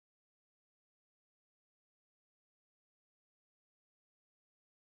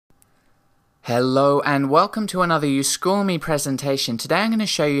Hello and welcome to another uSchoolme presentation. Today I'm going to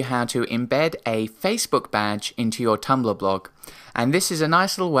show you how to embed a Facebook badge into your Tumblr blog. And this is a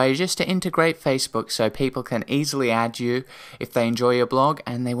nice little way just to integrate Facebook so people can easily add you if they enjoy your blog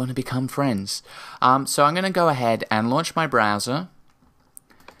and they want to become friends. So I'm going to go ahead and launch my browser.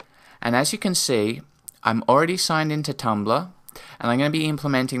 And as you can see, I'm already signed into Tumblr. And I'm going to be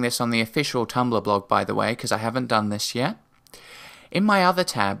implementing this on the official Tumblr blog, by the way, because I haven't done this yet. In my other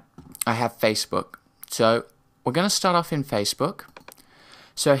tab, I have Facebook. So we're going to start off in Facebook.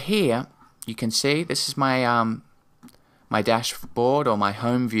 So here you can see this is my my dashboard or my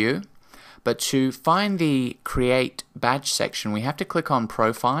home view. But to find the Create Badge section, we have to click on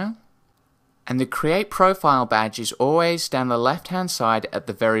Profile. And the Create Profile badge is always down the left-hand side at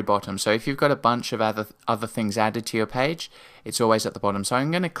the very bottom. So if you've got a bunch of other things added to your page, it's always at the bottom. So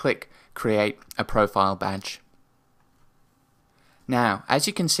I'm going to click Create a Profile Badge. Now, as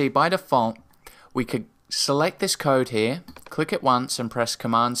you can see, by default, we could select this code here, click it once and press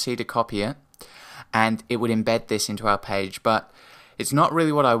Command-C to copy it, and it would embed this into our page. But it's not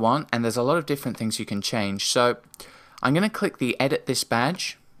really what I want, and there's a lot of different things you can change. So I'm going to click the Edit This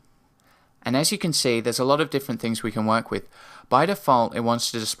Badge, and as you can see, there's a lot of different things we can work with. By default, it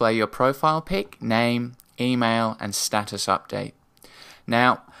wants to display your profile pic, name, email, and status update.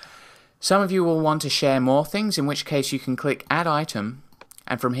 Now, some of you will want to share more things, in which case you can click Add Item,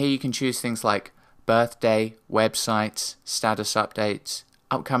 and from here you can choose things like birthday, websites, status updates,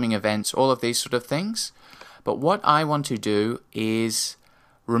 upcoming events, all of these sort of things. But what I want to do is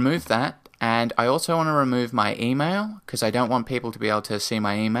remove that, and I also want to remove my email, because I don't want people to be able to see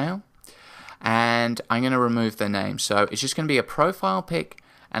my email. And I'm going to remove the name, so it's just going to be a profile pic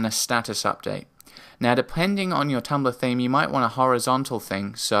and a status update. Now, depending on your Tumblr theme, you might want a horizontal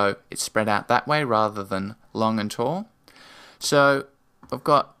thing, so it's spread out that way rather than long and tall. So I've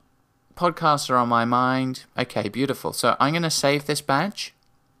got podcasts are on my mind. Okay, beautiful. So I'm going to save this badge.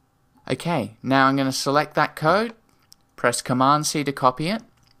 Okay, now I'm going to select that code, press Command-C to copy it,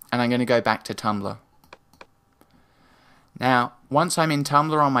 and I'm going to go back to Tumblr. Now, once I'm in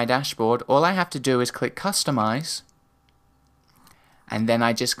Tumblr on my dashboard, all I have to do is click Customize, and then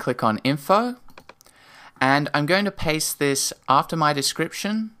I just click on Info. And I'm going to paste this after my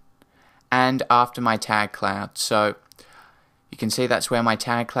description and after my tag cloud. So you can see that's where my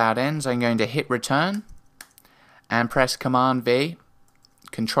tag cloud ends. I'm going to hit return and press Command V,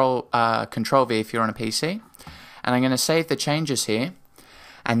 Control V if you're on a PC. And I'm going to save the changes here.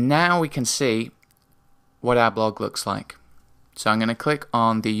 And now we can see what our blog looks like. So I'm going to click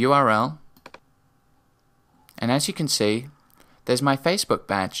on the URL. And as you can see, there's my Facebook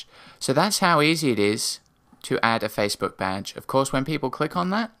badge. So that's how easy it is to add a Facebook badge. Of course, when people click on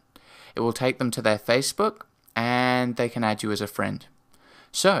that, it will take them to their Facebook and they can add you as a friend.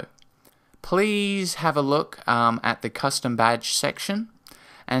 So please have a look at the custom badge section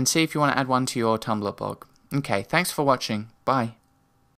and see if you want to add one to your Tumblr blog. Okay, thanks for watching. Bye.